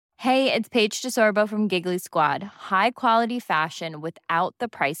Hey, it's Paige DeSorbo from Giggly Squad. High quality fashion without the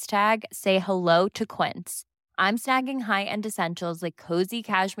price tag. Say hello to Quince. I'm snagging high-end essentials like cozy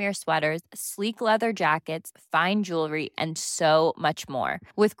cashmere sweaters, sleek leather jackets, fine jewelry, and so much more.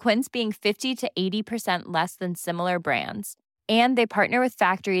 With Quince being 50 to 80% less than similar brands. And they partner with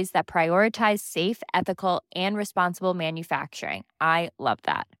factories that prioritize safe, ethical, and responsible manufacturing. I love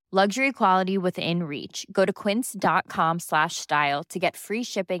that. Luxury quality within reach. Go to quince.com/style to get free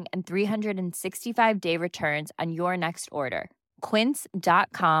shipping and 365-day returns on your next order.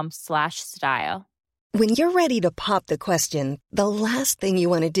 Quince.com/style. When you're ready to pop the question, the last thing you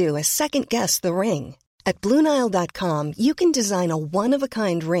want to do is second-guess the ring. At BlueNile.com, you can design a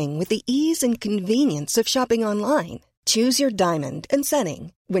one-of-a-kind ring with the ease and convenience of shopping online. Choose your diamond and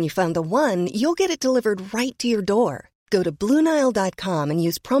setting. When you find the one, you'll get it delivered right to your door. Go to BlueNile.com and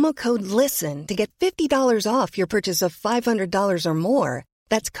use promo code LISTEN to get $50 off your purchase of $500 or more.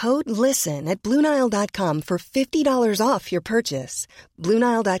 That's code LISTEN at BlueNile.com for $50 off your purchase.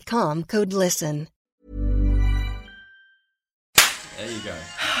 BlueNile.com, code LISTEN. There you go.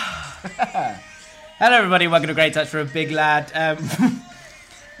 Hello everybody, welcome to Great Touch for a Big Lad.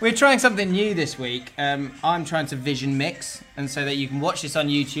 We're trying something new this week. I'm trying to vision mix, and so that you can watch this on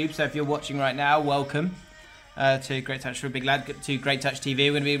YouTube. So if you're watching right now, welcome to Great Touch for a Big Lad, to Great Touch TV.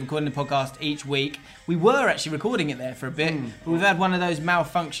 We're going to be recording the podcast each week. We were actually recording it there for a bit, but we've had one of those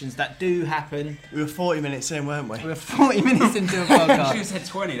malfunctions that do happen. We were 40 minutes in, weren't we? We were 40 minutes into a podcast. You should have said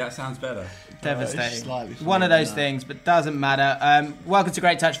 20, that sounds better. Devastating. One of those things, but doesn't matter. Welcome to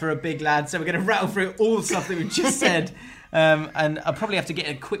Great Touch for a Big Lad. So we're going to rattle through all the stuff that we've just said. And I'll probably have to get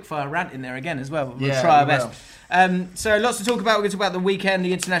a quick-fire rant in there again as well. We'll try our best. So lots to talk about. We're going to talk about the weekend,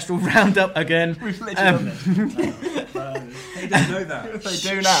 the international roundup again. We've literally They don't know that. They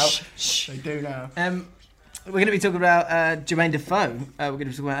do now. They do now. We're going to be talking about Jermaine Defoe. We're going to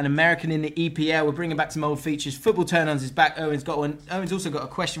be talking about an American in the EPL. We're bringing back some old features. Football Turn-Ons is back. Owen's got one. Owen's also got a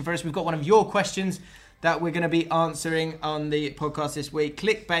question for us. We've got one of your questions that we're going to be answering on the podcast this week.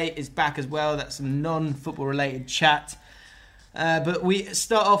 Clickbait is back as well. That's some non-football related chat. But we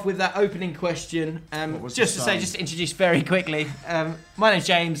start off with that opening question. Just to introduce very quickly. My name's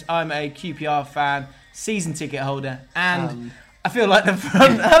James. I'm a QPR fan, season ticket holder, and I feel like the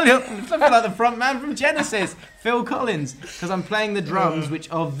front man from Genesis, Phil Collins, because I'm playing the drums,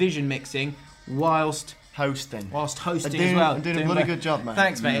 which are vision mixing, whilst hosting as well. I'm doing a bloody good job, man.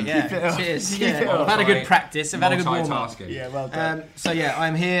 Thanks, mate. Yeah, cheers. Keep it up. I've had a good practice. I've had a good warm up. Yeah, well done.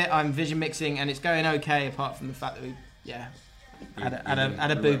 I'm here. I'm vision mixing, and it's going okay, apart from the fact that we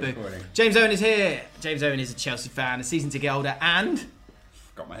had a boo-boo. James Owen is here. James Owen is a Chelsea fan, a season ticket holder, and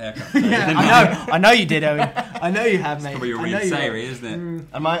got my haircut. I know you did, Owen. I know you have, mate. It's probably a real Sayri, isn't it?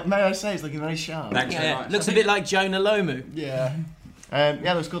 And may I say, it's looking very sharp. Thanks very much. Looks a bit like Jonah Lomu. Yeah.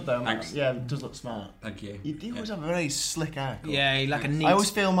 Yeah, looks good though. Thanks. Yeah, it does look smart. Thank you. You always have a very slick haircut. Yeah, like a neat. I always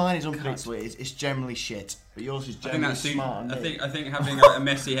feel mine is unpredictable. It's generally shit, but yours is generally smart. I think having a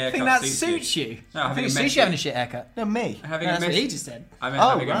messy haircut. I think that suits you. No, I think it suits you having a shit haircut. No, me. That's what he just said. I mean,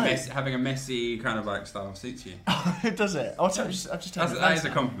 having a messy kind of like style suits you. Does it? That is a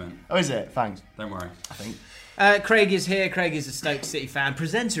compliment. Oh, is it? Thanks. Don't worry. I think. Craig is here. Craig is a Stoke City fan,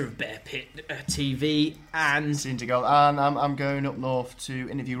 presenter of Bear Pit TV, and Soon to go. And I'm going up north to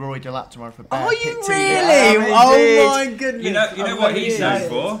interview Rory Delap tomorrow for Bear Are Pit you TV. really? Oh my goodness! You know what he's known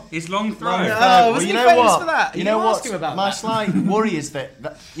for? His long throw. Was he famous for that? You know what? Ask him about my that. slight worry is that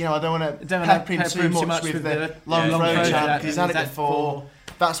I don't want to pepper him too much with the long throw chant. He's had it before.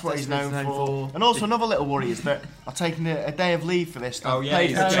 That's what he's known for. And also another little worry is that I've taken a day of leave for this. Oh yeah,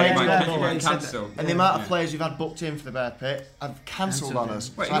 paid for training. Cancel. And the amount of players we've had booked in for the Bear Pit have cancelled on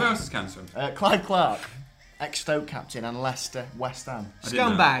us. Wait, who else has cancelled? Clive Clark, ex-Stoke captain, and Leicester West Ham.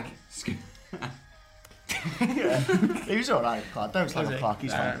 Scumbag. He was alright, Clark. Don't slag Clark,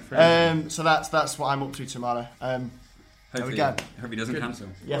 he's fine. So that's what I'm up to tomorrow. There we go. Hope he doesn't cancel.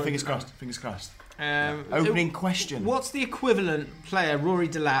 Yeah, fingers crossed. Fingers crossed. Opening question. What's the equivalent player Rory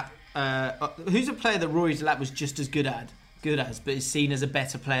Delap? Who's a player that Rory Delap was just as good as, but is seen as a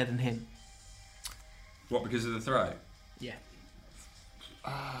better player than him? What, because of the throw? Yeah.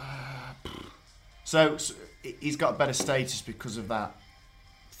 So he's got a better status because of that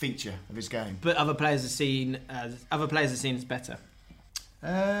feature of his game. But other players are seen as better.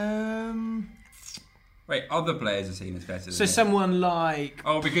 Wait, other players are seen as better. So someone like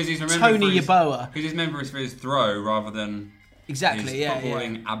because he's remembered Tony Yeboah. Because he's remembered for his throw rather than his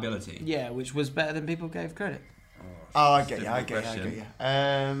footballing ability. Yeah, which was better than people gave credit. I get you.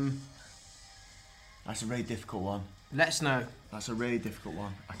 That's a really difficult one. Let us know. That's a really difficult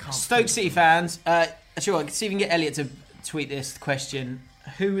one. I can't. Stoke City fans, see if we can get Elliot to tweet this question.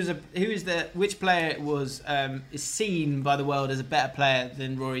 which player is seen by the world as a better player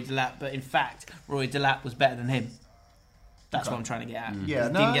than Rory Delap, but in fact Rory Delap was better than him. That's what I'm trying to get at. Yeah,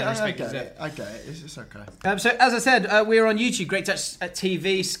 didn't get the respect I get it. It's okay. So as I said, we're on YouTube, Great Touch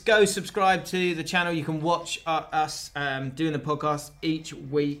TV. Go subscribe to the channel. You can watch us doing the podcast each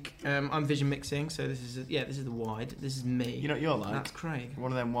week. I'm Vision Mixing, so this is the wide. This is me. You know what you're like? That's Craig.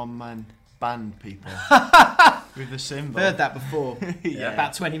 One of them one-man band people with the symbol. Heard that before.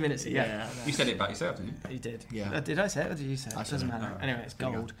 About 20 minutes ago. Yeah. You said it about yourself, didn't you? You did. Yeah. Did I say it or did you say it? It doesn't matter. No. Anyway, it's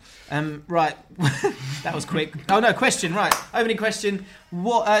gold. Right. That was quick. Oh no, question. Right. Opening question.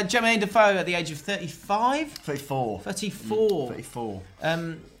 What Jermaine Defoe at the age of 35? 34. 34.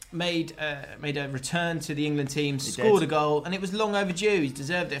 Made a return to the England team, scored a goal, and it was long overdue. He's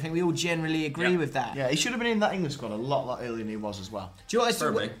deserved it. I think we all generally agree with that. Yeah, he should have been in that England squad a lot earlier than he was as well. Do you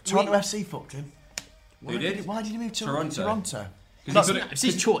know what Toronto FC fucked him. Who did? Why did he move to Toronto? It's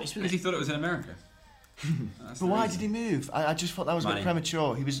his choice. Because he thought it was in America. But why did he move? I just thought that was a bit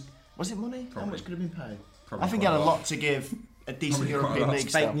premature. Was it money? Probably. How much could have been paid? Probably I think he had a lot to give a decent European league.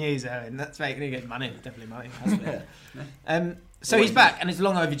 It's fake news, Owen. That's fake news. Money, definitely money. So he's back, and it's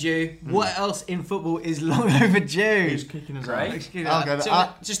long overdue. What else in football is long overdue? Who's kicking us out? I'll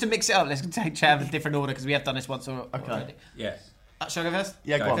go. Just to mix it up, let's have a different order because we have done this once already. Yeah. Shall I go first?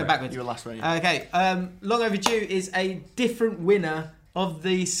 Yeah, go backwards. You were last one. Okay. Long overdue is a different winner of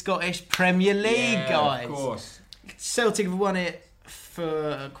the Scottish Premier League, guys. Of course. Celtic have won it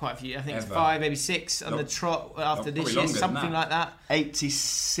for quite a few. I think it's 5, maybe 6 on the trot after this year, something like that.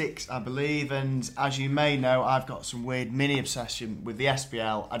 86, I believe, and as you may know, I've got some weird mini obsession with the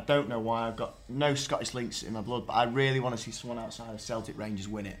SPL. I don't know why. I've got no Scottish links in my blood, but I really want to see someone outside of Celtic Rangers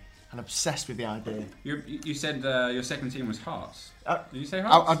win it. I'm obsessed with the idea. You said your second team was Hearts. Did you say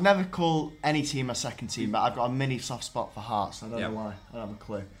Hearts? I'd never call any team my second team, but I've got a mini soft spot for Hearts. I don't know why. I don't have a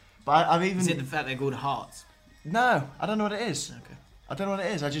clue. But I've even. Is it the fact they're called Hearts? No, I don't know what it is. Okay. I don't know what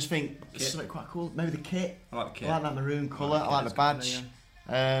it is. I just think it's something quite cool. Maybe the kit. I like the kit. I like that maroon colour. I like the badge.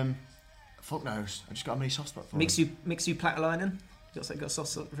 Fuck knows. I just got a mini soft spot for him. Mixu Platalainen. Got a soft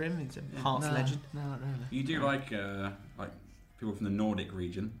spot for him. He's a Hearts legend. No, not really. You do like people from the Nordic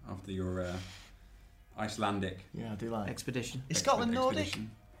region after your Icelandic. Yeah, I do like expedition. Is Scotland Nordic?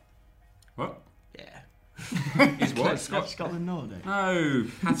 What? Yeah. Is what? Scotland Nordic? No,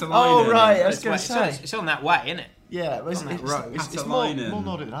 Catalina. Oh right, I was going to say. It's on that way, isn't it? Yeah, it's more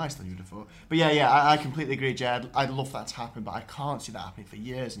Nordic than Iceland, you'd have thought. But I completely agree, Jay. I'd love that to happen, but I can't see that happening for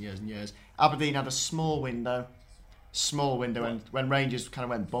years and years and years. Aberdeen had a small window when Rangers kind of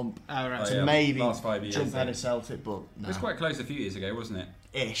went bump. Oh, right. So maybe last 5 years, jump ahead of Celtic, but no. It was quite close a few years ago, wasn't it?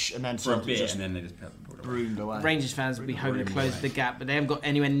 Ish, and then for a Celtic bit, just and then they just broomed away. Rangers fans will be hoping to close the gap, but they haven't got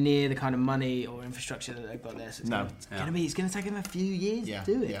anywhere near the kind of money or infrastructure that they've got there. So it's going to take them a few years to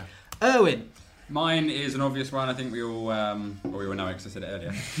do it. Yeah. Erwin. Mine is an obvious one. I think we all, we all know it because I said it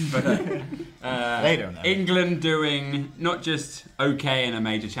earlier. But they don't know. England doing not just okay in a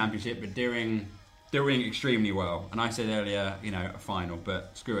major championship, but doing extremely well. And I said earlier, a final,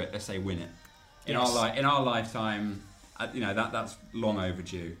 but screw it, let's say win it. In our lifetime, that's long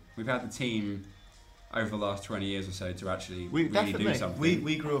overdue. We've had the team over the last 20 years or so to actually really do something.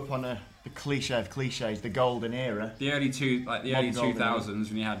 We grew up on the cliche of cliches, the golden era. The early 2000s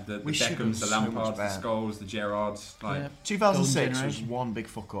when you had the Beckhams, the Lampards, the Scholes, the Gerrards. 2006 was one big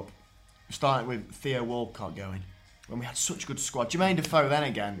fuck up. We started with Theo Walcott going. When we had such a good squad. Jermaine Defoe then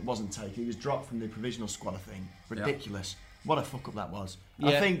again, it wasn't taken. He was dropped from the provisional squad, I think. Ridiculous. Yeah. What a fuck up that was. Yeah.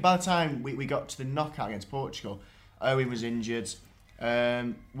 I think by the time we got to the knockout against Portugal, Owen was injured.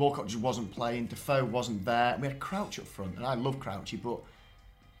 Walcott just wasn't playing. Defoe wasn't there. We had Crouch up front, and I love Crouchy, but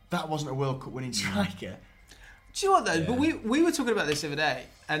that wasn't a World Cup winning striker. Do you know what though? Yeah. But we were talking about this the other day,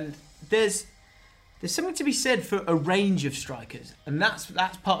 and there's something to be said for a range of strikers, and that's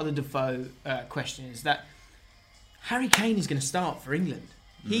part of the Defoe question is that Harry Kane is going to start for England.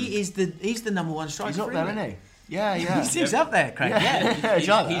 He's the number one striker. He's up for there, England. isn't he? Yeah. He's up there, Craig. Yeah.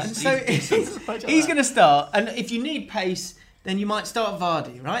 He's going to start, and if you need pace, then you might start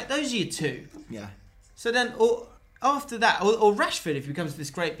Vardy, right? Those are your two. Yeah. So then, or after that, or Rashford, if he becomes this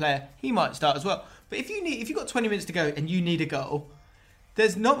great player, he might start as well. But if you've got 20 minutes to go and you need a goal,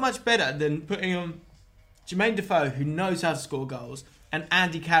 there's not much better than putting on Jermaine Defoe, who knows how to score goals, and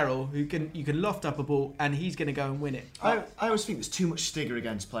Andy Carroll, who you can loft up a ball and he's going to go and win it. I always think there's too much sticker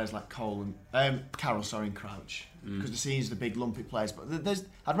against players like Cole and Carroll, and Crouch, because the scene's the big lumpy players. But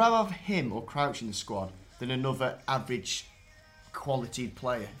I'd rather have him or Crouch in the squad than another average quality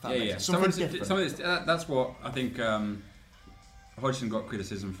player. Something different. That's what I think. I Hodgson got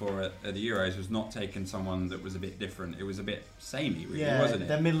criticism for at the Euros was not taking someone that was a bit different. It was a bit samey, really, wasn't it?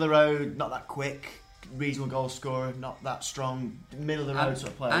 They're middle of the road, not that quick, reasonable goal scorer, not that strong, middle of the road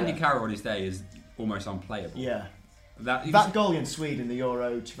sort of player. Andy Carroll on his day is almost unplayable. Yeah. That goal against Sweden in the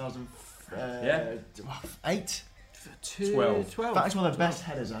Euro 2008? 12. That is one of the best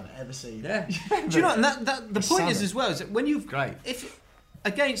headers I've ever seen. Yeah. Do you know? And the point is as well is that when you've great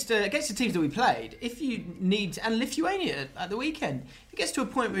against the teams that we played, if you need and Lithuania at the weekend, it gets to a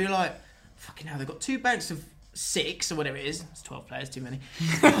point where you're like, fucking hell, they've got 2 banks of 6 or whatever it is. It's 12 players, too many. You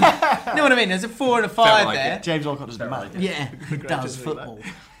know what I mean? There's a 4 and a 5 like there. it. James Alcott doesn't matter. Yeah, he does football.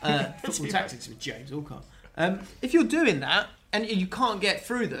 Football tactics with James Alcott. If you're doing that and you can't get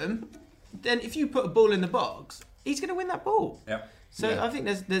through them, then if you put a ball in the box, he's going to win that ball. Yep. So I think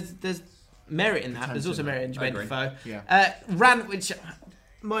there's merit in that. There's also merit in Jermaine Defoe. Yeah.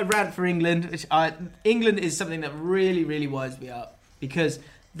 My rant for England, England is something that really, really winds me up because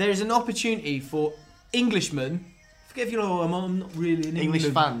there's an opportunity for Englishmen. Forget if you're like, I'm not really an English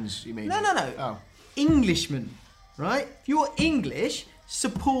England fans, you mean? No. Oh. Englishmen, right? If you're English,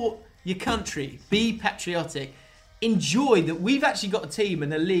 support your country. Be patriotic. Enjoy that we've actually got a team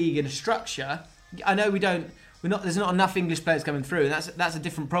and a league and a structure. I know there's not enough English players coming through, and that's a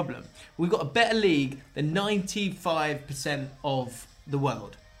different problem. We've got a better league than 95% of the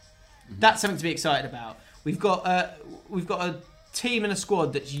world. Mm-hmm. That's something to be excited about. We've got a team and a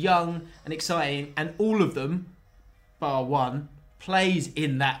squad that's young and exciting, and all of them, bar one, plays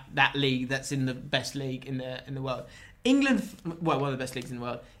in that league that's in the best league in the world. England, one of the best leagues in the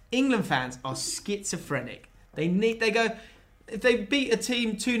world. England fans are schizophrenic. They go. If they beat a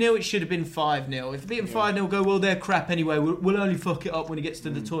team 2-0, it should have been 5-0. If they beat them 5-0, go, well, they're crap anyway. We'll only fuck it up when it gets to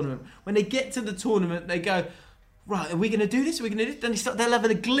the tournament. When they get to the tournament, they go, right, are we going to do this? Are we going to do this? Then they'll have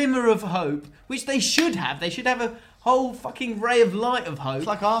a glimmer of hope, which they should have. They should have a whole fucking ray of light of hope. It's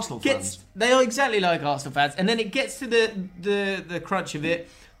like Arsenal fans. They are exactly like Arsenal fans. And then it gets to the crunch of it.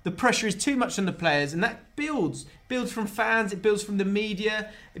 The pressure is too much on the players, and that builds from fans, it builds from the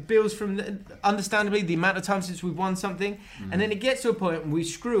media, it builds from, understandably, the amount of time since we've won something. And then it gets to a point when we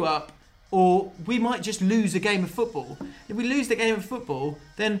screw up, or we might just lose a game of football. If we lose the game of football,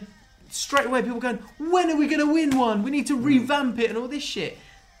 then straight away people are going, when are we going to win one? We need to revamp it and all this shit.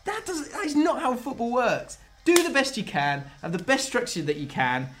 That is not how football works. Do the best you can, have the best structure that you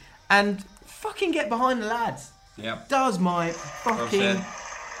can, and fucking get behind the lads. Yep. Does my fucking...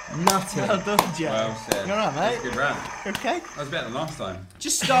 Nutter. Well done, Joe. Well said. You're all right, mate. Good round. Okay. That was better than last time.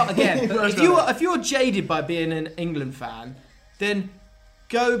 Just start again. If you're jaded by being an England fan, then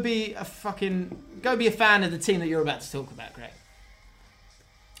go be a fan of the team that you're about to talk about, Greg.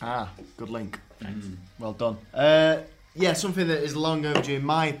 Good link. Well done. Something that is long overdue, in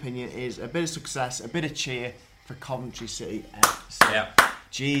my opinion, is a bit of success, a bit of cheer for Coventry City FC. Yeah.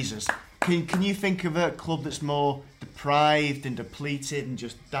 Jesus. Can you think of a club that's more deprived and depleted and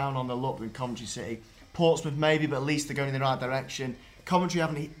just down on the luck than Coventry City? Portsmouth maybe, but at least they're going in the right direction. Coventry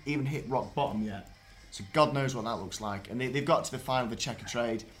haven't even hit rock bottom yet. So God knows what that looks like. And they've got to the final of the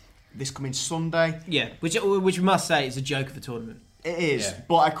Checkatrade this coming Sunday. Yeah, which we must say is a joke of a tournament. It is,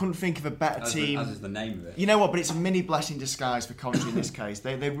 but I couldn't think of a better team. As is the name of it. You know what? But it's a mini blessing in disguise for Coventry in this case.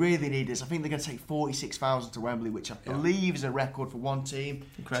 They really need this. I think they're going to take 46,000 to Wembley, which I believe is a record for one team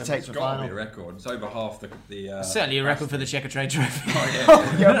to take to the final. It's got to be a record. It's over half the certainly a record for the Checkatrade Trophy.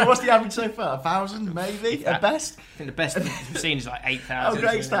 Yeah, what's the average so far? 1,000 maybe at best. I think the best we've seen is like 8,000. Oh,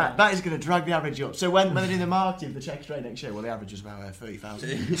 great stat! That is going to drag the average up. So when they do the marketing for the Checkatrade next year, well, the average is about 30,000.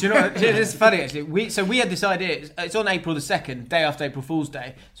 Do you know what? It's funny actually. We had this idea. It's on April the 2nd, day after April Fool's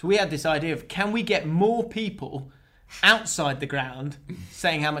Day. So we had this idea of, can we get more people outside the ground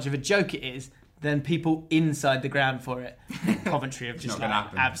saying how much of a joke it is than people inside the ground for it? Coventry have just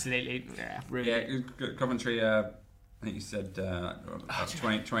absolutely ruined it. Coventry, I think you said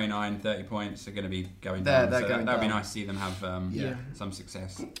 29, 30 points are going to be going down. That would be nice to see them have some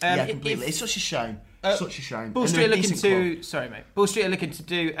success. Completely. It's such a shame. Such a shame. Ball Street are looking to... Sorry, mate. Ball Street are looking to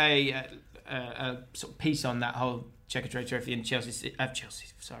do a sort of piece on that whole Checkatrade Trophy and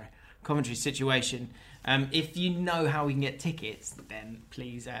Coventry situation. If you know how we can get tickets, then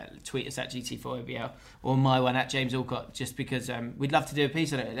please tweet us at GT4OBL or my one at James Alcott, just because we'd love to do a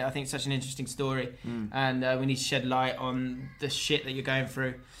piece on it. I think it's such an interesting story, and we need to shed light on the shit that you're going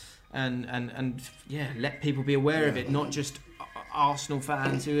through, and let people be aware of it, not just Arsenal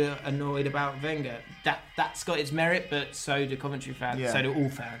fans who are annoyed about Wenger. That's got its merit, but so do Coventry fans, so do all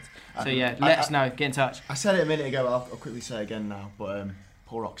fans. So let us know, get in touch. I said it a minute ago, I'll quickly say it again now, but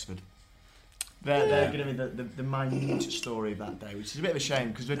poor Oxford. They're going to be the minute story of that day, which is a bit of a shame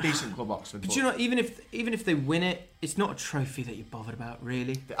because we're a decent club, Oxford. But you know, even if they win it, it's not a trophy that you're bothered about,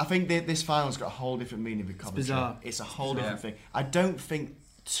 really. I think this final's got a whole different meaning with Coventry. It's bizarre. It's a whole different thing. I don't think.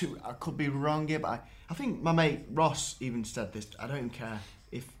 I could be wrong here, but I think my mate Ross even said this. I don't even care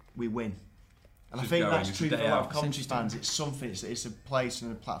if we win. And I think that's true for a lot of Coventry fans. It's something. It's a place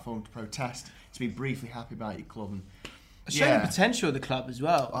and a platform to protest, to be briefly happy about your club. And showing the potential of the club as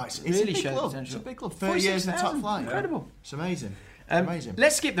well. Oh, it's really showing the potential. It's a big club. 30 years in the top flight. Incredible. It's amazing. Amazing.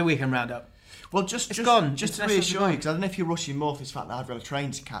 Let's skip the weekend roundup. Well, just to reassure you, because I don't know if you're rushing more for this fact that I've got a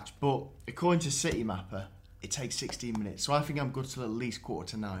train to catch, but according to City Mapper, it takes 16 minutes. So I think I'm good till at least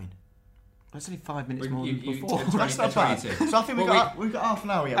 8:45. That's only 5 minutes more than before. That's not bad. So I think we've got half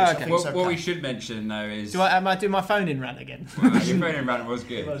an hour yet. What we should mention though is... Am I doing my phone in rant again? Well, your phone in rant was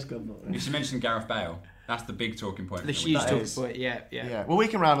good. It was good. You should mention Gareth Bale. That's the big talking point. The huge talking point, yeah. Well, we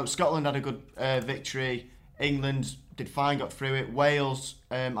can round up. Scotland had a good victory. England did fine, got through it. Wales,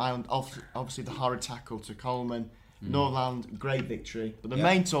 Ireland, obviously the horrid tackle to Coleman. Northern Ireland, great victory. But the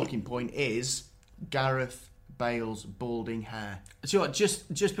main talking point is Gareth Bale's balding hair. So what,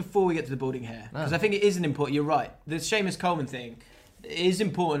 just before we get to the balding hair, because I think it is an important. You're right. The Seamus Coleman thing, it is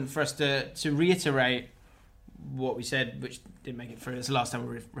important for us to reiterate what we said, which didn't make it through. It's the last time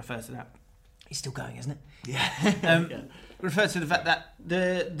we referred to that. He's still going, isn't it? Yeah. Refer to the fact that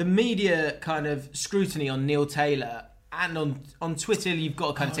the media kind of scrutiny on Neil Taylor and on Twitter, you've got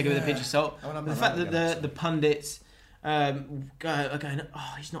to kind of take it with a pinch of salt. The fact that the pundits are going,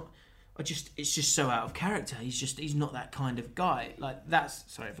 he's not. It's just so out of character. He's not that kind of guy. Like that's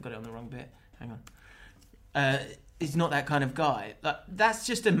sorry, I forgot it on the wrong bit. Hang on. He's not that kind of guy. Like that's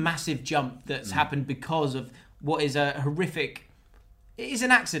just a massive jump that's happened because of what is a horrific. It is an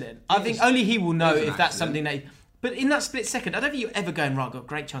accident. I think only he will know if that's something that. But in that split second, I don't think you're ever going, right, I've got a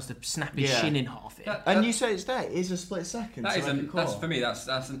great chance to snap his shin in half. And you say it's there. It is a split second. That's for me. It's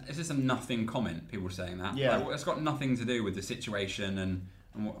just a nothing comment. People saying that. Yeah. Like, it's got nothing to do with the situation and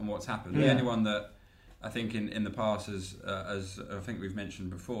what's happened. The only one that I think in the past, as I think we've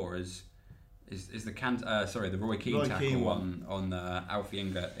mentioned before, is the Roy Keane tackle on Alfie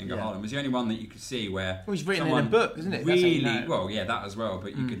Inga Haaland was the only one that you could see where he's written in a book, isn't it? Really, that as well.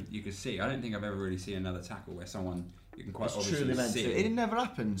 But you could see. I don't think I've ever really seen another tackle where someone you can quite obviously see it. It never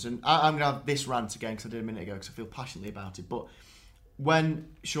happens, and I'm going to have this rant again because I did a minute ago because I feel passionately about it. But when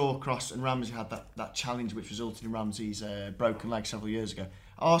Shawcross and Ramsey had that challenge which resulted in Ramsey's broken leg several years ago,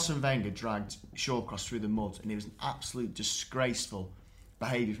 Arsene Wenger dragged Shawcross through the mud, and it was an absolute disgraceful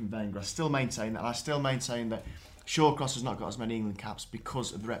behaviour from Wenger. I still maintain that, and I still maintain that Shawcross has not got as many England caps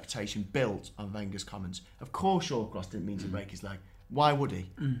because of the reputation built on Wenger's comments. Of course Shawcross didn't mean to break his leg. Why would he?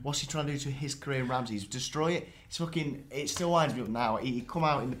 What's he trying to do to his career in Ramsey? He's destroy it. It still winds me up now. He come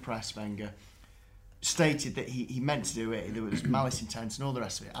out in the press, Wenger, stated that he meant to do it, there was malice intent and all the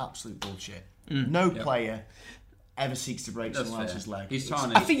rest of it. Absolute bullshit. No player ever seeks to break someone else's leg.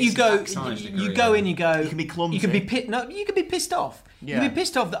 I think you go in. You can be clumsy. You can be pissed off. Yeah. You can be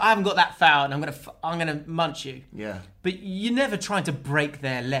pissed off that I haven't got that foul and I'm gonna munch you. Yeah. But you're never trying to break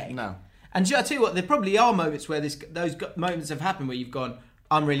their leg. No. And I tell you what, there probably are moments where those moments have happened where you've gone,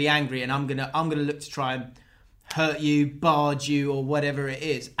 I'm really angry and I'm gonna look to try and hurt you, barge you, or whatever it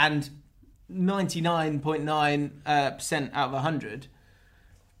is. And 99.9% out of 100.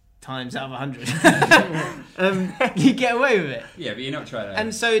 Times out of 100, you get away with it. Yeah, but you're not trying to.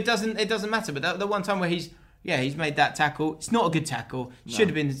 And so it doesn't matter. But the one time where he's made that tackle. It's not a good tackle. Should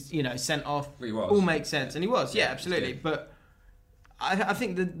have been sent off. He was. All makes sense, and he was. Yeah, absolutely. But I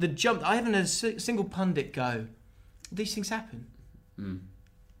think the jump. I haven't had a single pundit go. These things happen. And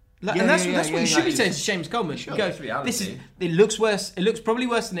that's what you should be saying to Seamus Coleman. Sure. Go, reality. It looks worse. It looks probably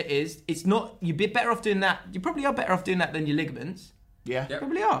worse than it is. It's not. You'd be better off doing that. You probably are better off doing that than your ligaments. Yeah, yep.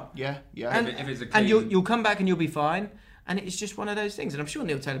 Probably are. Yeah. And, if it's a and clean... you'll come back and you'll be fine. And it's just one of those things. And I'm sure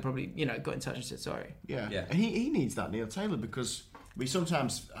Neil Taylor probably got in touch and said sorry. Yeah. And he needs that, Neil Taylor, because we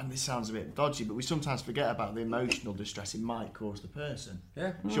sometimes, and this sounds a bit dodgy, but we sometimes forget about the emotional distress it might cause the person.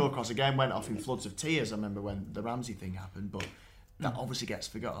 Yeah. Shawcross again went off in floods of tears. I remember when the Ramsey thing happened, but that obviously gets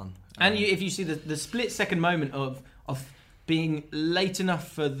forgotten. And if you see the split second moment of being late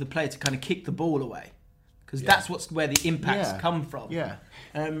enough for the player to kind of kick the ball away. Because that's where the impacts come from. Yeah.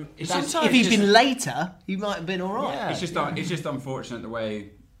 If he'd been later, he might have been all right. Yeah. It's just unfortunate the way,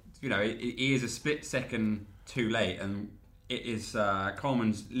 he is a split second too late, and it is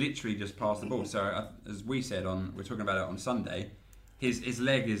Coleman's literally just passed the ball. So as we said we're talking about it on Sunday, his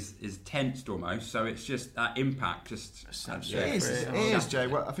leg is tensed almost. So it's just that impact. It is, Jay.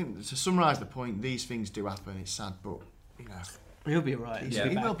 Well, I think to summarise the point, these things do happen. It's sad, but He'll be alright. He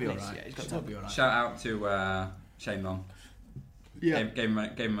will be alright. Yeah, he's got to be alright. Shout out to Shane Long. Yeah. Gave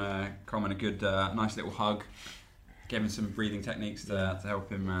him Coleman a good, nice little hug. Gave him some breathing techniques to help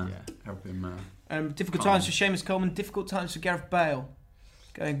him. Difficult times for Seamus Coleman. Difficult times for Gareth Bale.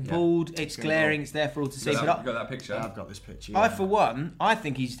 Going bald. It's glaring. It's there for all to see. You got that picture? I've got this picture. I, for one, I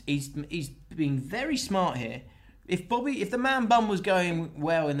think he's being very smart here. If the man bun was going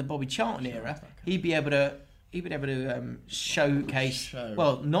well in the Bobby Charlton era, he'd be able to showcase.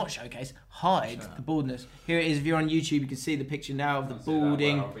 Well, not showcase, hide the baldness. Here it is. If you're on YouTube, you can see the picture now of the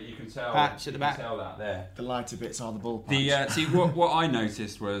balding but you can tell, patch at the back. You can tell that there. The lighter bits are the ball patch. See, what I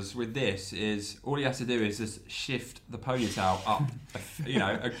noticed was with this is all he has to do is just shift the ponytail up,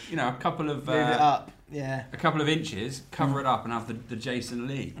 a couple of move it up. Yeah, a couple of inches, cover it up, and have the Jason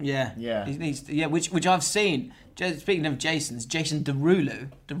Lee. Yeah. He needs to, which I've seen. Speaking of Jason Derulo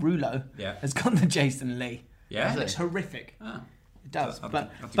has got the Jason Lee. Yeah, it looks horrific. Ah. It does,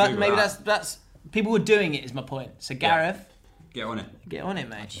 but Google maybe that. that's people were doing it. Is my point. So Gareth, get on it,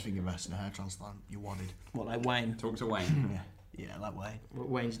 mate. I just think investing in a hair transplant. You wanted. What, like Wayne? Talk to Wayne. Yeah, like Wayne.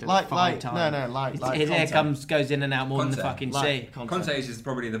 Wayne's done Like 5 times. No, his hair goes in and out more than the fucking sea. Conte's is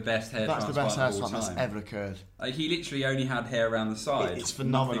probably the best hair That's the transplant best hair of all transplant that's time. ever occurred. Like, he literally only had hair around the side. It's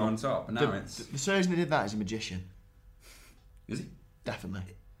phenomenal. Nothing on top, and now it's. The surgeon who did that is a magician. Is he?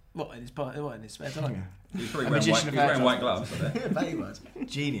 Definitely. What in his spare time? He's probably wearing white gloves. I bet. I bet he was.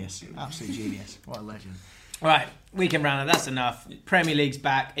 Genius. Absolute genius. What a legend. Right, weekend round. That's enough. Premier League's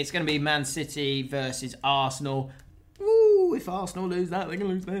back. It's going to be Man City versus Arsenal. Woo! If Arsenal lose that, they're going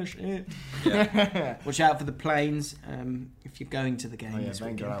to lose their shit. Yeah. Watch out for the planes if you're going to the game.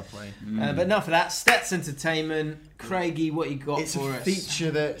 Wenger out playing. But enough of that. Stats Entertainment. Craigie, what you got It's for a us?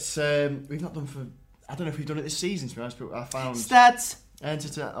 feature that's we've not done for. I don't know if we've done it this season, to be honest, but I found. Stats.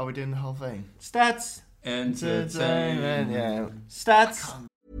 Are we doing the whole thing? Stats. Entertainment. Yeah. Stats.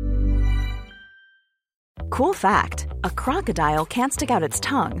 Cool fact, a crocodile can't stick out its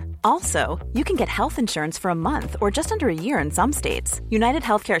tongue. Also, you can get health insurance for a month or just under a year in some states. United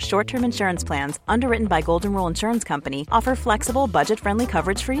Healthcare short-term insurance plans, underwritten by Golden Rule Insurance Company, offer flexible, budget-friendly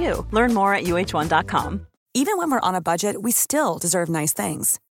coverage for you. Learn more at uh1.com. Even when we're on a budget, we still deserve nice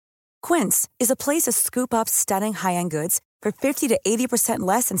things. Quince is a place to scoop up stunning high-end goods for 50 to 80%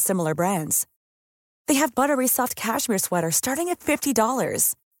 less than similar brands. They have buttery soft cashmere sweaters starting at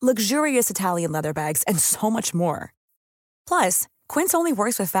 $50, luxurious Italian leather bags, and so much more. Plus, Quince only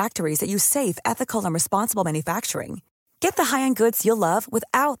works with factories that use safe, ethical, and responsible manufacturing. Get the high-end goods you'll love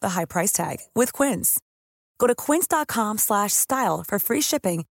without the high price tag with Quince. Go to quince.com/style for free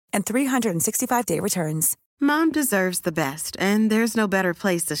shipping and 365-day returns. Mom deserves the best, and there's no better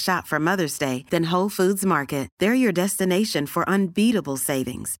place to shop for Mother's Day than Whole Foods Market. They're your destination for unbeatable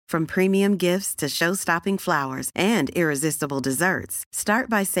savings, from premium gifts to show-stopping flowers and irresistible desserts. Start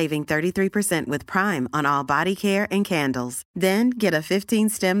by saving 33% with Prime on all body care and candles. Then get a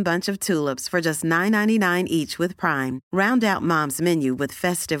 15-stem bunch of tulips for just $9.99 each with Prime. Round out Mom's menu with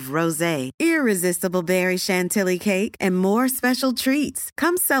festive rosé, irresistible berry chantilly cake, and more special treats.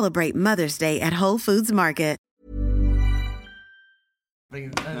 Come celebrate Mother's Day at Whole Foods Market.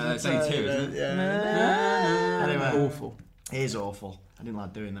 It's only 2, isn't it? Anyway, Awful. It is awful. I didn't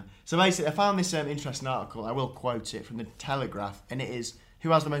like doing that. So basically, I found this interesting article. I will quote it from the Telegraph, and it is,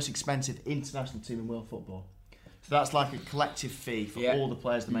 who has the most expensive international team in world football? So that's like a collective fee for all the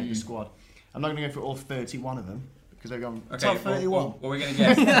players that make the squad. I'm not going to go through all 31 of them, because they've gone top 31. What are we going to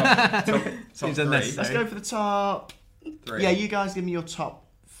get? top 3. Let's go for the top 3. Yeah, you guys give me your top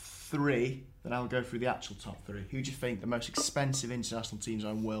 3. Then I'll go through the actual top 3. Who do you think the most expensive international teams are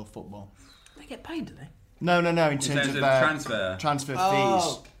in world football? They get paid, do they? No. In terms of their transfer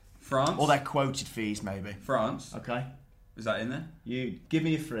fees. France? Or their quoted fees, maybe. France. Okay. Is that in there? You give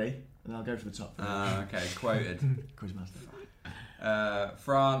me a 3, and I'll go for the top 3. Okay, quoted. Quizmaster.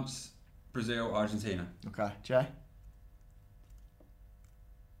 France, Brazil, Argentina. Okay, Jay?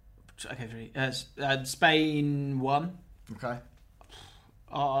 Okay, 3. Spain 1. Okay.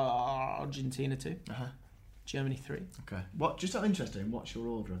 Argentina 2. Germany 3. Okay. What? Just out of interest, what's your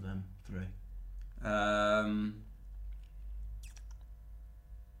order of them 3?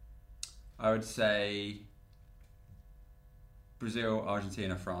 I would say Brazil,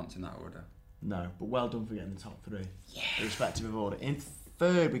 Argentina, France in that order. No, but well done for getting the top 3. Yeah. Irrespective of order. In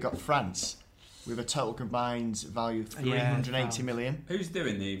 3rd, we got France with a total combined value of 380 million. Who's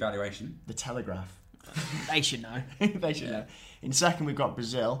doing the evaluation? The Telegraph. They should know. They should know. In 2nd, we've got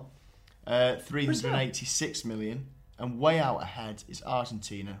Brazil, 386 million. And way out ahead is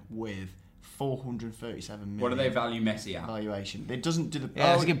Argentina with 437 million. What do they value Messi at? Valuation. It doesn't do the...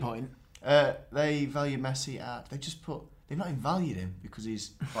 Yeah, that's a good point. They value Messi at... They They've not even valued him because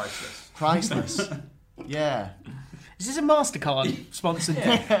he's Priceless. Yeah. Is this a MasterCard sponsored?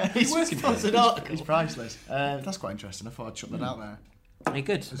 He's working for sponsored it. article. He's priceless. That's quite interesting. I thought I'd chuck that out there. Very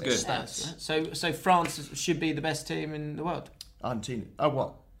good. It's good. So France should be the best team in the world. Argentina. Oh,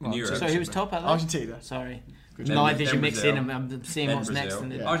 what? In Europe. So who was top out there? Argentina. Sorry. Then- My then vision mixed Brazil. in. I'm seeing Then what's next.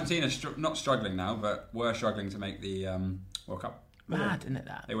 Brazil. And Argentina's not struggling now, but were struggling to make the World Cup. mad, isn't it?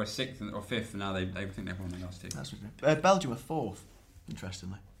 That. They were 6th or 5th, and now they think they've won the last 2. That's what Belgium were 4th,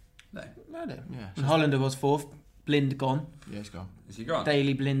 interestingly. No. No. Yeah. And Hollander was 4th. Blind gone. Yeah, he's gone. Is he gone?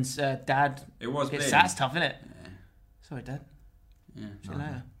 Daily Blind's dad. It was Blind. That's tough, isn't it? Yeah. Sorry, Dad. Yeah. See you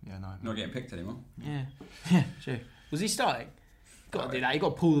later. Yeah, no. Not getting picked anymore. Yeah. Yeah, sure. Was he starting? Got to do that. You got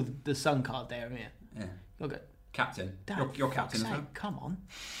to pull the Sun card there, haven't you? Yeah. Look at Captain. Dad. You're captain as well. Come on.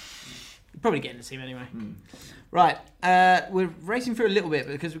 You're probably getting the team anyway. Right. We're racing through a little bit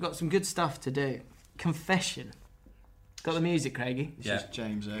because we've got some good stuff to do. Confession. Got the music, Craigie? It's just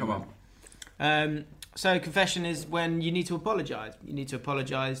James. Come on. So confession is when you need to apologise. You need to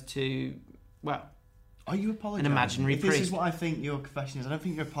apologise to, well, Are you apologising? an imaginary If this is priest. what I think your confession is, I don't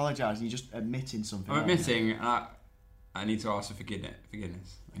think you're apologising. You're just admitting something. I'm aren't you? admitting I need to ask for forgiveness. I guess,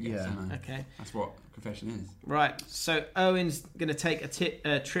 Yeah. don't I? Okay. That's what confession is. Right. So Owen's going to take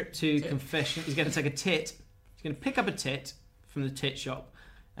a trip to confession. He's going to take a tit. He's going to pick up a tit from the tit shop,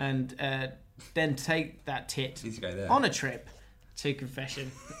 and then take that tit Needs to go there. on a trip to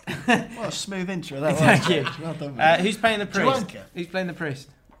confession. What a smooth intro that was. Thank you. Well done, mate. Who's playing the priest? Jawanka. Who's playing the priest?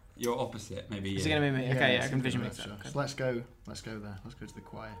 You're opposite, maybe. Is it going to be me? Okay, yeah, I it's can vision good, mix that. sure. Okay. So let's go there. Let's go to the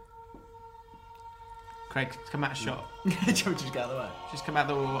choir. Craig, come out a shot. Joe, just get out of the way. Just come out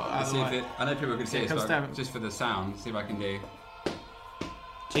the Let's see if way. it, I know people can see Yeah, it, comes so down. just for the sound, see if I can do.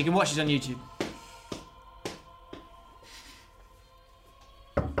 So you can watch this on YouTube.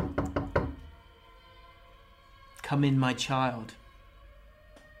 Come in, my child.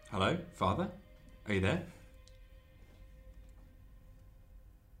 Hello, Father? Are you there?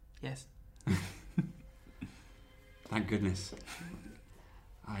 Yes. Thank goodness.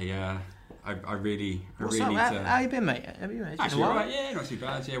 I really What's need up? to. How you been, mate? How you been? It's been a Actually, while. alright, yeah, not too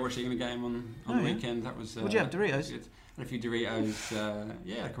bad. Yeah, watching the game on the yeah. weekend. That was. What'd you have, Doritos? Good. Had a few Doritos.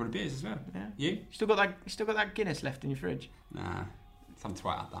 Yeah, a couple of beers as well. Yeah. You? You still got that Guinness left in your fridge? Nah, some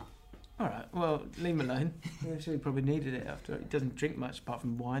twat had that. All right. Well, leave him alone. I'm sure he probably needed it after. He doesn't drink much apart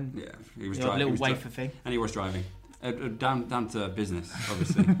from wine. Yeah, he was The odd driving. little wafer thing. And he was driving. Down to business,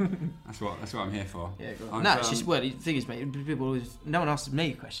 obviously. that's what I'm here for. Yeah, go I've, on. No, it's just well. The thing is, mate. People always. No one asks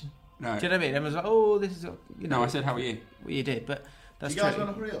me a question. No, Do you know what I mean? Everyone's like, "Oh, this is." You know. no, I said, how are you? Well, you did, but that's you guys true.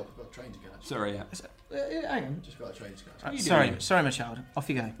 want to hurry up? I've got a train to catch. Sorry, yeah. Hang on. Just got a train to catch. What are you Sorry, doing? sorry, my child. Off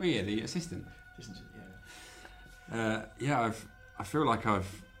you go. Well, yeah, the assistant. Yeah. Yeah, I feel like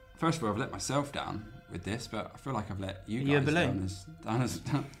I've. First of all, I've let myself down with this, but I feel like I've let you You're a guys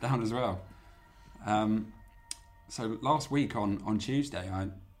balloon. down as well. So last week on Tuesday, I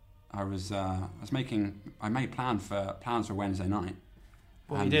made plans for Wednesday night.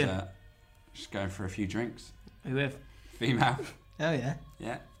 What and, were you doing? Just going for a few drinks. Who with? Female. Oh yeah.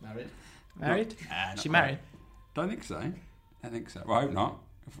 Yeah. Married? Not She quite. married? Don't think so. I think so. Well, I hope not.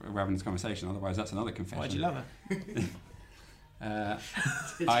 If we're having this conversation, otherwise that's another confession. Why'd you love her?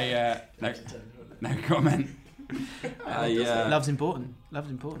 No comment. Love's important. Love's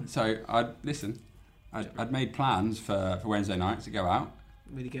important. So I'd made plans for Wednesday night to go out.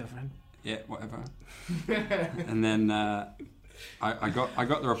 With your girlfriend. Yeah, whatever. And then I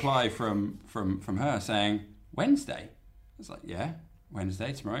got the reply from her saying Wednesday. I was like, yeah,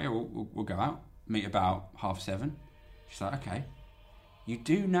 Wednesday tomorrow. Yeah, we'll go out. Meet about 7:30. She's like, okay. You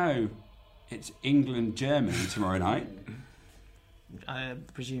do know it's England Germany tomorrow night. I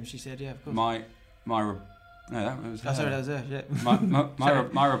presume she said, yeah, of course. No, that was. Oh, sorry, that was her. Yeah.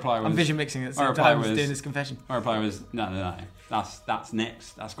 My reply was. I'm vision mixing at the my same reply time as was- doing this confession. My reply was no. That's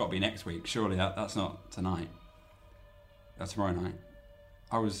next. That's got to be next week. Surely that's not tonight. That's tomorrow night.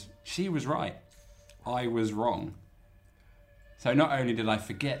 She was right. I was wrong. So not only did I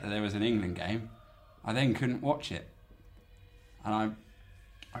forget that there was an England game, I then couldn't watch it, and I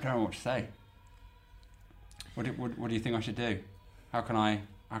don't know what to say. What do you think I should do? How can I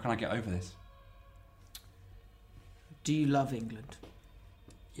get over this? Do you love England?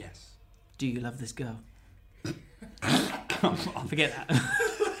 Yes. Do you love this girl? Come on. Forget that.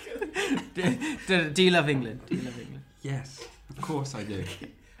 Do you love England? Do you love England? Yes. Of course I do.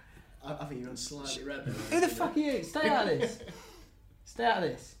 I think you're on slightly red. Who the fuck are you? Stay out of this. Stay out of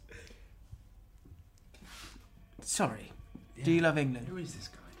this. Sorry. Do you love England? Who is this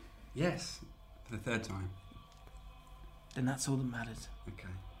guy? Yes. For the third time. Then that's all that matters. Okay.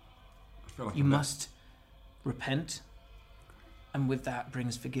 I feel like You I'm must repent and with that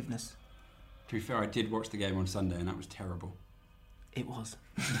brings forgiveness. To be fair, I did watch the game on Sunday, and that was terrible. It was.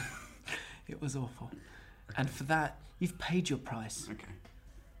 It was awful. And for that, you've paid your price. Okay.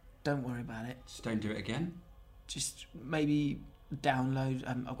 Don't worry about it. Just don't do it again. Just maybe download.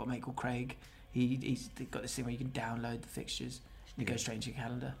 I've got a mate called Craig. He's got this thing where you can download the fixtures and it goes straight into your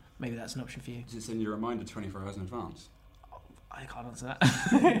calendar. Maybe that's an option for you. Does it send you a reminder 24 hours in advance? I can't answer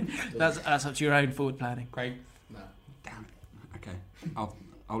that. that's up to your own forward planning. Craig? No. Damn it. Okay.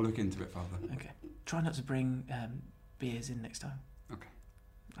 I'll look into it further. Okay. Try not to bring beers in next time. Okay.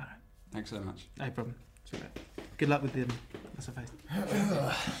 All right. Thanks so much. No problem. Good luck with them.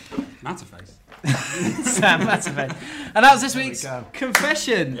 Matterface. Sam Matterface. And that was this week's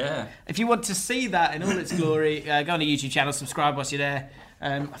confession. Yeah. If you want to see that in all its glory, go on the YouTube channel, subscribe whilst you're there.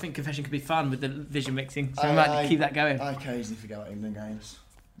 I think confession could be fun with the vision mixing, so we might keep that going. I occasionally forget about England games.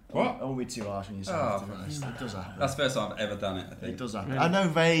 What? I won't be too harsh on yourself, to be honest. It does happen. That's the first time I've ever done it, I think. It does happen. Really? I know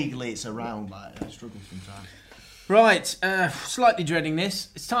vaguely it's around, but I struggle sometimes. Right, slightly dreading this.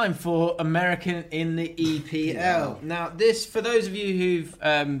 It's time for American in the EPL. Now, this, for those of you who've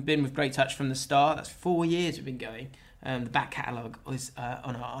been with Great Touch from the start, that's 4 years we've been going. The back catalogue is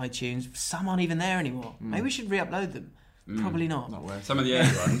on our iTunes. Some aren't even there anymore. Maybe we should re-upload them. Probably not. Not worth it. Some of the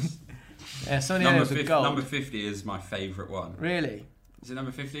early ones. Yeah, some of the others are gold. Number 50 is my favourite one. Really? Is it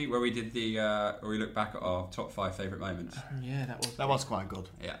number 50 where we did where we look back at our top 5 favourite moments? Yeah, that was quite good.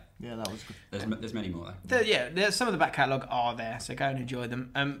 Yeah. Yeah, that was good. There's many more though. There's some of the back catalogue are there, so go and enjoy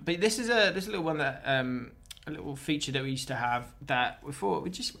them. But this is a little one that a little feature that we used to have that we thought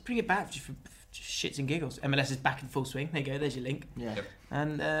we'd just bring it back just for shits and giggles. MLS is back in full swing. There you go. There's your link. Yeah. Yep.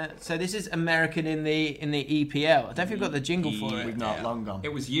 And so this is American in the EPL. I don't think we've got the jingle for it. We've not long gone.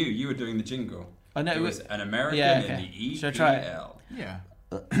 It was you. You were doing the jingle. I know it was an American in the EPL. Should I try it? Yeah.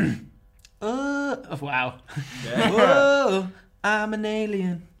 Wow. Yeah. Whoa, I'm an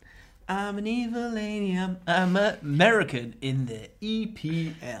alien. I'm an evil alien. I'm American in the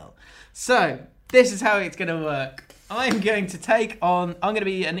EPL. So, this is how it's going to work. I'm going to take on...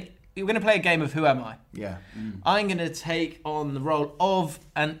 We're going to play a game of Who Am I? Yeah. I'm going to take on the role of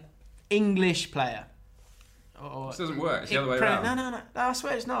an English player. This doesn't work. It's the other way around. No, I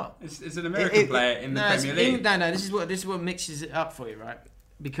swear it's not. It's an American player in the Premier League. This is what mixes it up for you, right?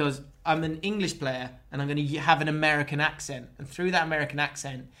 Because I'm an English player and I'm going to have an American accent, and through that American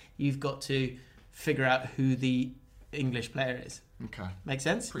accent, you've got to figure out who the English player is. Okay. Make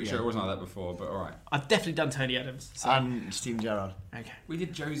sense? Pretty sure it wasn't like that before, but all right. I've definitely done Tony Adams. So. And Steven Gerrard. Okay. We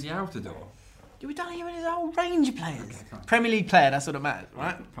did Josie Altidore. We've done even a whole range of players. Okay, fine. Premier League player, that's what it matters,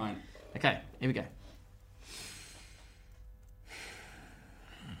 right? Fine. Okay, here we go.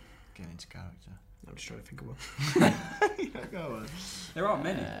 Get into character. I'm just trying to think of one. Go on. There aren't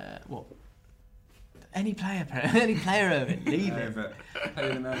many. What? Any player of it. Leave it.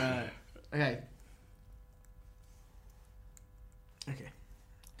 Okay. Okay.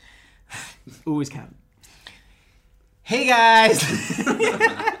 Always count. Hey guys!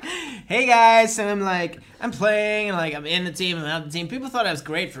 Hey guys! So I'm playing, and I'm in the team, I'm out of the team. People thought I was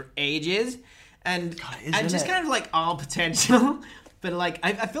great for ages, and just kind of all potential. But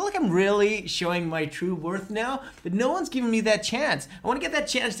I feel like I'm really showing my true worth now, but no one's giving me that chance. I want to get that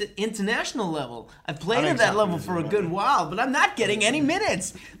chance at international level. I've played at that level for a good while, but I'm not getting any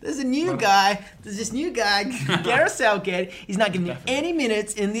minutes. There's this new guy, Gareth Southgate. He's not giving me any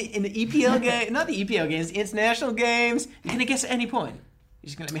minutes in the EPL game, not the EPL games, the international games. You can guess at any point. You're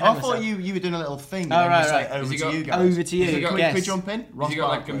just gonna let me hang myself. I thought you were doing a little thing. Oh, right. Over to you guys. Over to you. Can we jump in? Ross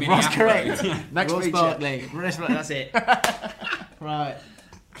Barkley. Ross, correct. Next Ross feature. Barkley. That's it. Right.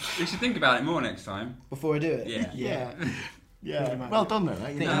 We should think about it more next time. Before I do it? Yeah. Yeah. Well done, though.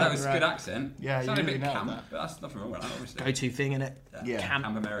 Mate. No, that was a good accent. Yeah, sounded a you bit really camp, nailed that. but that's nothing wrong with that, obviously. Go-to thing, innit? Yeah. Camp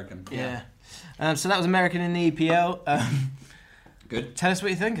American. Yeah. So that was American in the EPL. Good. Tell us what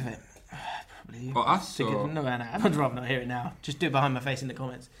you think of it. Probably. Or us? Or... No, I'd rather not hear it now. Just do it behind my face in the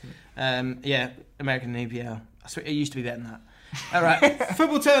comments. Yeah, American in the EPL. I swear it used to be better than that. All right.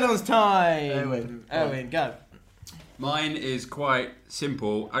 Football turn-ons time. Owen, go. Mine is quite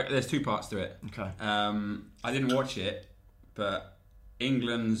simple. There's two parts to it. Okay. I didn't watch it, but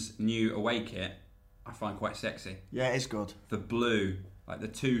England's new away kit I find quite sexy. Yeah, it's good. The blue, like the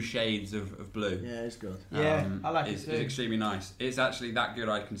two shades of blue. Yeah, it's good. Yeah, I like it It's too. extremely nice. It's actually that good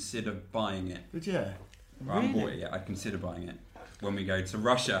I'd consider buying it. Did you? I haven't bought it yet. I'd consider buying it when we go to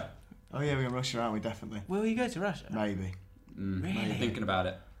Russia. Oh yeah, we're in Russia, aren't we? Definitely. Will you go to Russia? Maybe. Really? Thinking about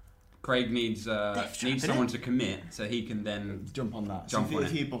it. Craig needs someone to commit, so he can then Jump on that. Jump on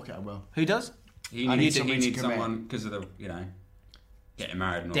if it. you book it, I will. Who does? He I needs need somebody to commit. someone because of the getting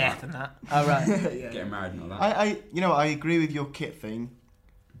married and all death that. and that. Oh right. Getting married and all that. I agree with your kit thing,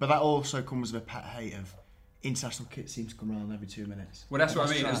 but that also comes with a pet hate of international kit seems to come around every 2 minutes. Well, that's what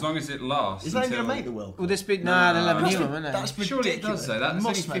I mean. As long as it lasts. Is that going to make the World Cup? Will this be? No, they'll have a new one, won't they? That's Surely it ridiculous. does though. That's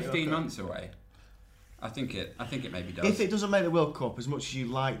Must only make the 15 World Cup. months away. I think it maybe does. If it doesn't make the World Cup, as much as you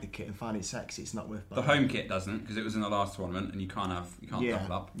like the kit and find it sexy, it's not worth buying. The home kit doesn't, because it was in the last tournament, and you can't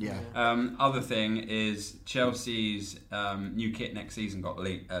double up. Yeah. Other thing is Chelsea's new kit next season got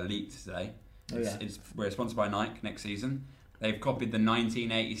leaked today. We're sponsored by Nike next season. They've copied the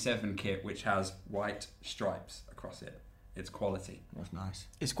 1987 kit, which has white stripes across it. It's quality. That's nice.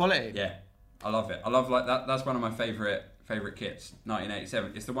 It's quality. Yeah, I love it. I love like that. That's one of my favourite kits.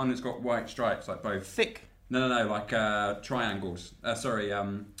 1987. It's the one that's got white stripes, like both Thick. No, like triangles.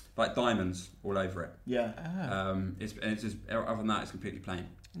 Like diamonds all over it. Yeah. It's just, other than that, it's completely plain.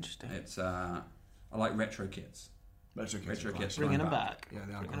 Interesting. It's I like retro kits. Retro kits. Bringing them back. Yeah,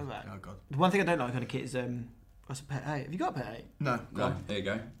 they are Bringing them good. back. They are good. The one thing I don't like on a kit is what's a pet hate? Have you got a pet hate? No. No, there you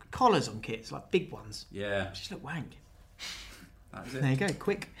go. Collars on kits, like big ones. Yeah, Just look wank. that's it. There you go.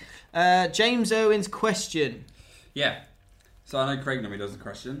 Quick. James Owen's question. Yeah. So I know Craig normally does the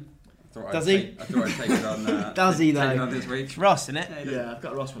question. Does he? I thought I'd take it on. Does he take it though? on this week. It's Ross, isn't it? Yeah, I've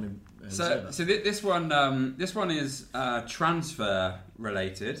got Ross one in. So this one is transfer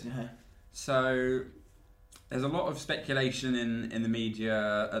related. Yeah. So there's a lot of speculation in the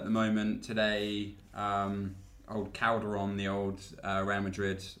media at the moment today. Old Calderon, the old Real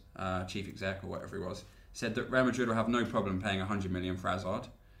Madrid chief exec or whatever he was, said that Real Madrid will have no problem paying 100 million for Hazard.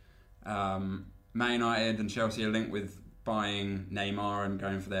 Man United and Chelsea are linked with buying Neymar and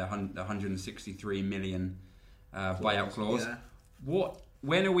going for their 163 million buyout clause. Yeah.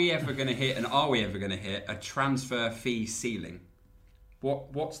 When are we ever going to hit, and are we ever going to hit a transfer fee ceiling?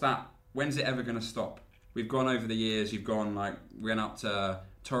 What's that? When's it ever going to stop? We've gone over the years. You've gone we went up to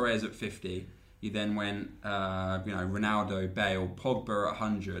Torres at 50. You then went, Ronaldo, Bale, Pogba at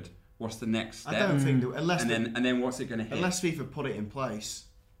 100. What's the next step? I don't think unless and then what's it going to hit? Unless FIFA put it in place,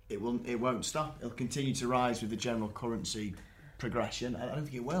 it won't stop. It'll continue to rise with the general currency progression. I don't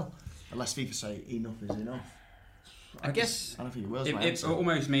think it will, unless FIFA say enough is enough. I guess I don't think it will. It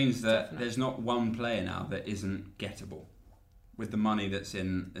almost means that there's not one player now that isn't gettable with the money that's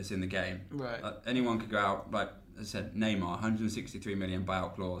in the game. Right. Anyone could go out, like I said, Neymar, 163 million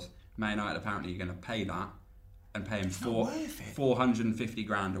buyout clause. Man United apparently you're going to pay that and pay him 450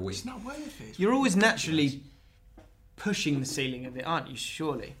 grand a week. It's not worth it. you're always naturally pushing the ceiling of it, aren't you?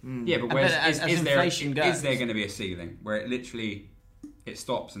 Surely. Yeah, but as inflation goes, is there going to be a ceiling where it literally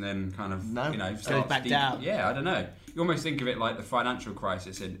stops and then kind of starts goes back down? Yeah, I don't know. You almost think of it like the financial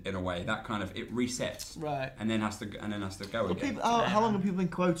crisis in a way. That kind of it resets, right, and then has to go again. How long have people been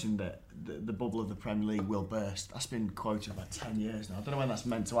quoting that the bubble of the Premier League will burst? That's been quoted for about 10 years now. I don't know when that's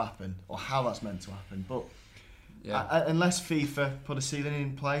meant to happen or how that's meant to happen, but unless FIFA put a ceiling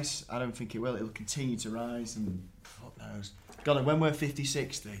in place, I don't think it will. It'll continue to rise, and fuck knows. God, when we're 50,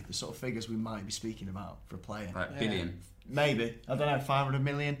 60, the sort of figures we might be speaking about for a player. Like billion. Maybe. I don't know, 500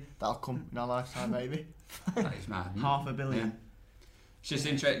 million. That'll come in our lifetime, maybe. That is mad. $500 million. Yeah. It's just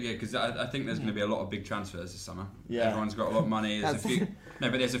interesting, because I think there's going to be a lot of big transfers this summer. Yeah. Everyone's got a lot of money.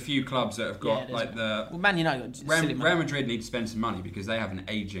 There's a few clubs that have got Man United. Real Madrid need to spend some money because they have an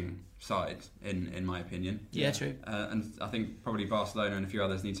ageing side, in my opinion. Yeah, true. And I think probably Barcelona and a few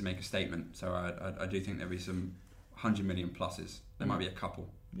others need to make a statement. So I do think there'll be some 100 million pluses. There might be a couple.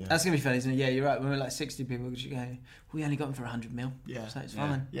 Yeah. That's going to be fun, isn't it? Yeah, you're right. When we're like 60 people, we only got them for 100 mil. Yeah. So it's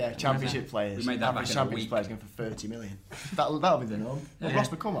fine. Yeah, championship players. We made that average back in a championship week. players going for 30 million. That'll be the norm. Well, Ross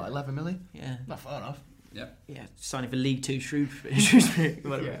McCollum, like 11 million? Yeah. Not far off. Yeah. Yeah, signing for League 2 Shrewsbury.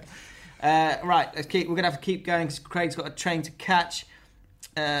 Whatever. Right, we're going to have to keep going because Craig's got a train to catch.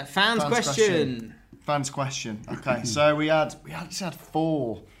 Fans question. Fans question. Okay, so we just had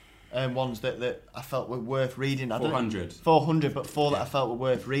 4 ones that I felt were worth reading. 400. 400, but 4 that I felt were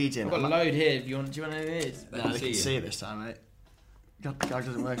worth reading. I've got a load here. Do you want to know who it is? No, they can see it this time, mate. God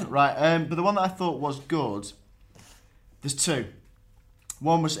doesn't work. Right, but the one that I thought was good, there's 2.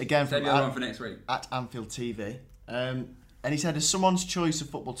 One was, again, Save from the other one for next week. at Anfield TV. And he said, has someone's choice of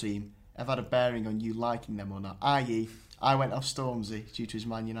football team ever had a bearing on you liking them or not? I.e., I went off Stormzy due to his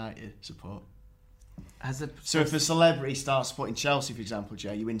Man United support. So if a celebrity starts supporting Chelsea, for example,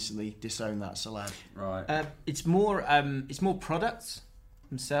 Jay, you instantly disown that celeb. Right. It's more products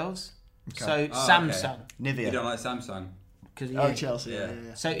themselves. Okay. So Samsung. Okay. Nivea. You don't like Samsung? Chelsea.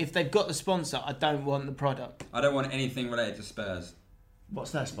 Yeah. So if they've got the sponsor, I don't want the product. I don't want anything related to Spurs.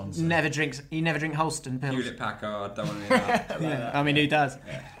 What's their sponsor? You never drink Holston pills. Hewlett Packard, don't want any of that. Yeah. I mean, who does?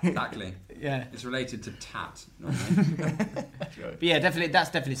 Yeah, exactly. Yeah. It's related to tat, normally. But yeah, definitely,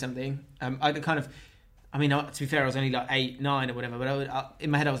 that's definitely something. I mean, to be fair, I was only like 8, 9 or whatever, but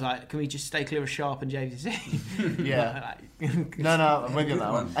in my head I was like, can we just stay clear of Sharp and JVC? Yeah. No, I'm with you on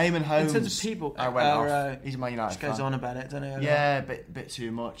that one. Eamon Holmes. In terms of people, I went off. He's a Man United just goes fan. on about it, don't know. Yeah, bit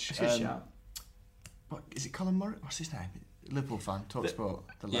too much. It's good shout. What is it? Colin Murray? What's his name? Liverpool fan. Talksport.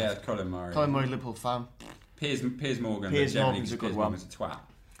 Yeah, Colin Murray. Colin Murray, Liverpool fan. Piers Morgan. Piers Morgan's a good one. Morgan's a twat.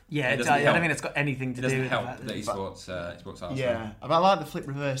 Yeah, I don't think it's got anything to do with it. Doesn't help that that he sports Arsenal. Yeah, but I like the flip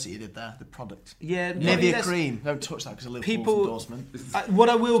reverse that you did there. The product. Yeah, Nivea cream. Don't touch that because of Liverpool's endorsement. What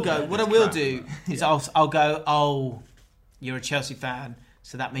I will do is I'll go. Oh, you're a Chelsea fan,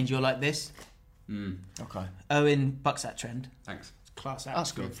 so that means you're like this. Okay. Owen bucks that trend. Thanks. Class out.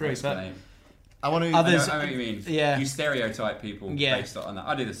 That's good. Through, but I want to. I know what you mean. Yeah. You stereotype people based on that.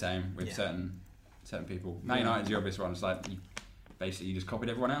 I do the same with certain people. Man United's the obvious one. It's like you just copied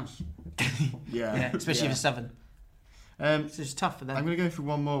everyone else. Yeah. Especially if it's Southern. It's just tough for them. I'm going to go through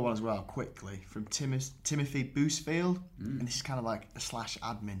one more one as well, quickly, from Timothy Boosfield. And this is kind of like a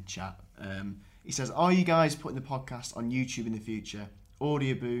 /admin chat. He says, are you guys putting the podcast on YouTube in the future?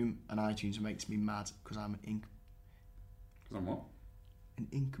 Audio Boom and iTunes makes me mad because I'm Because I'm what?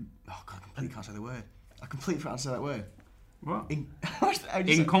 Oh, God, I completely can't say the word. I completely forgot to say that word. What?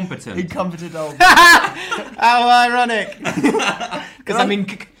 Incompetent. Incompetent old. How ironic. Because I'm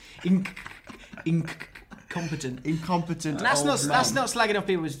incompetent. Incompetent. That's not slagging off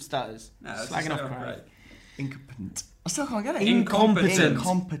people with stutters. No, slagging off Craig. Incompetent. I still can't get it.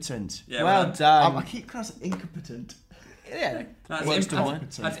 Incompetent. Yeah, well done. I keep crossing incompetent. Yeah, that's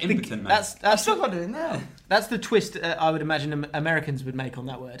impotent, mate. I still got it now. That's the twist I would imagine Americans would make on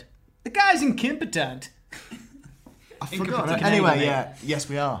that word. The guy's incompetent. I forgot. Anyway, yeah. Yes,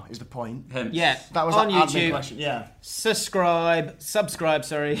 we are, is the point. Yeah. That was on an admin YouTube. question. Yeah. Subscribe,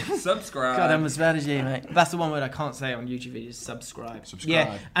 sorry. Subscribe. God, I'm as bad as you, mate. That's the one word I can't say on YouTube. Is subscribe.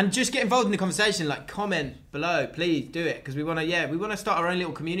 Yeah, and just get involved in the conversation. Like, comment below, please do it, because we want to start our own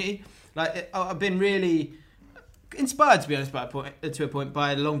little community. Like, I've been really inspired, to be honest, to a point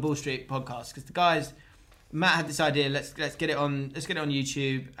by the Long Ball Street podcast, because the guys, Matt had this idea. Let's get it on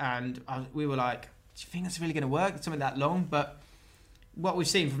YouTube, and we were like, do you think that's really going to work? Something that long? But what we've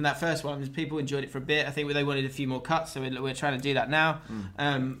seen from that first one is people enjoyed it for a bit. I think they wanted a few more cuts, so we're trying to do that now.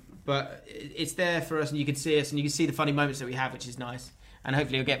 But it's there for us, and you can see us, and you can see the funny moments that we have, which is nice. And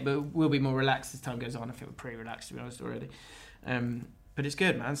hopefully we'll be more relaxed as time goes on. I think we're pretty relaxed, to be honest, already. But it's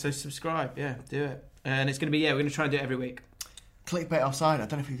good, man. So subscribe, do it. And it's going to be, we're going to try and do it every week. Clickbait offside. I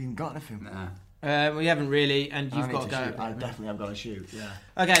don't know if you've even got anything. Nah. We haven't really, and you've got to go. I definitely have got to shoot, yeah.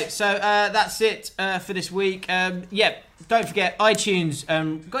 Okay, so that's it for this week. Don't forget, iTunes.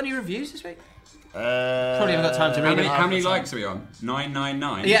 Got any reviews this week? Probably haven't got time to read them. How many likes are we on?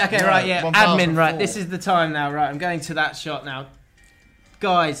 999? Yeah, okay, right, yeah. Admin, right. This is the time now, right. I'm going to that shot now.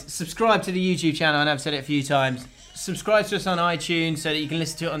 Guys, subscribe to the YouTube channel. I know I've said it a few times. Subscribe to us on iTunes so that you can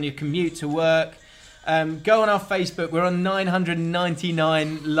listen to it on your commute to work. Go on our Facebook. We're on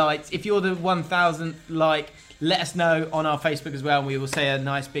 999 likes. If you're the 1000th like, let us know on our Facebook as well, and we will say a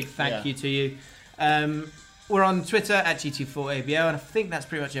nice big thank you to you. We're on Twitter at G24ABL, and I think that's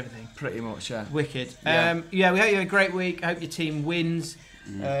pretty much everything. Pretty much, yeah. Wicked. We hope you have a great week. I hope your team wins.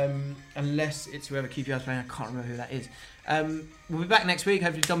 Unless it's whoever QPR's playing. I can't remember who that is. We'll be back next week.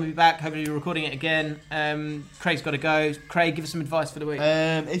 Hopefully Dom will be back. Hopefully we're recording it again. Craig's got to go. Craig, give us some advice for the week.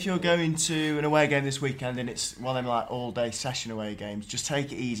 If you're going to an away game this weekend and it's one of them like all-day session away games, just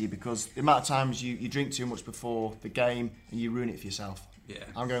take it easy, because the amount of times you drink too much before the game and you ruin it for yourself. Yeah.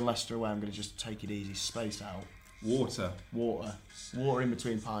 I'm going Leicester away. I'm going to just take it easy, space out. Water in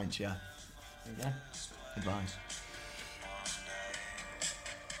between pints, yeah. There you go. Advice.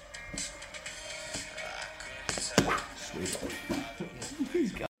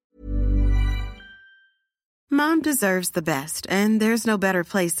 Mom deserves the best, and there's no better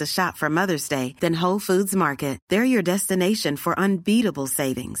place to shop for Mother's Day than Whole Foods Market. They're your destination for unbeatable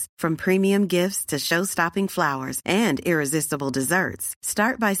savings, from premium gifts to show-stopping flowers and irresistible desserts.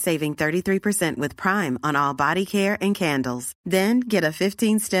 Start by saving 33% with Prime on all body care and candles. Then get a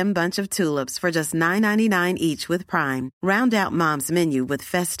 15-stem bunch of tulips for just $9.99 each with Prime. Round out Mom's menu with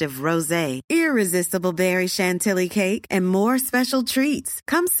festive rosé, irresistible berry chantilly cake, and more special treats.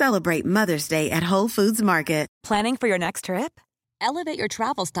 Come celebrate Mother's Day at Whole Foods Market. Planning for your next trip? Elevate your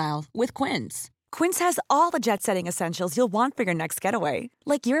travel style with Quince. Quince has all the jet-setting essentials you'll want for your next getaway,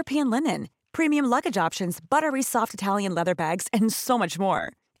 like European linen, premium luggage options, buttery soft Italian leather bags, and so much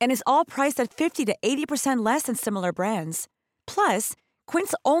more. And is all priced at 50 to 80% less than similar brands. Plus,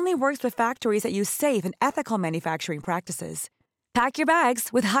 Quince only works with factories that use safe and ethical manufacturing practices. Pack your bags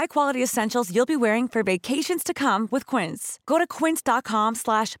with high-quality essentials you'll be wearing for vacations to come with Quince. Go to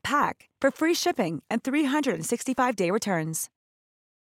quince.com/pack for free shipping and 365-day returns.